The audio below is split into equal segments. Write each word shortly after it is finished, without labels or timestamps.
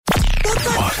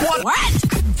What?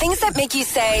 Things that make you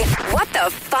say, what the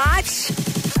fotch?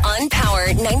 On Power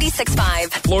 96.5.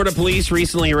 Florida police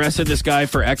recently arrested this guy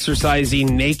for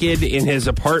exercising naked in his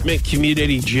apartment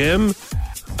community gym.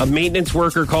 A maintenance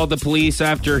worker called the police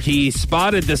after he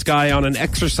spotted this guy on an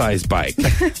exercise bike.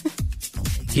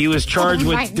 He was charged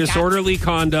with disorderly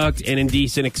conduct and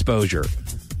indecent exposure.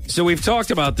 So we've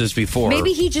talked about this before.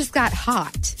 Maybe he just got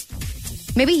hot.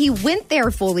 Maybe he went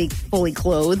there fully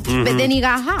clothed, but then he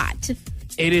got hot.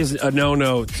 It is a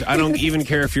no-no. I don't even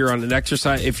care if you're on an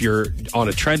exercise, if you're on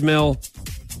a treadmill,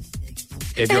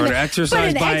 if you're on an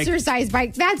exercise bike. Exercise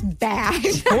bike, that's bad.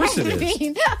 Of course it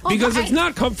is. Because it's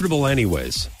not comfortable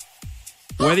anyways.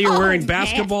 Whether you're wearing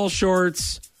basketball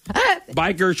shorts,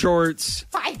 biker shorts,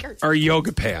 or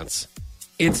yoga pants.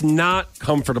 It's not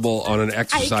comfortable on an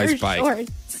exercise bike.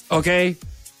 Shorts. Okay?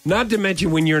 Not to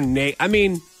mention when you're naked. I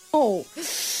mean,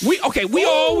 we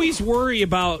always worry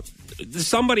about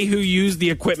somebody who used the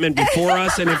equipment before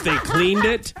us and if they cleaned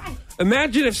it.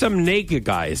 Imagine if some naked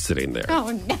guy is sitting there.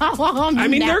 Oh, no. I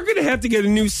mean, they're going to have to get a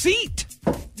new seat.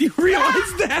 Do you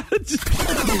realize that? What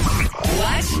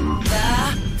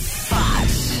the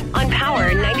fudge? On Power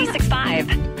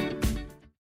 96.5.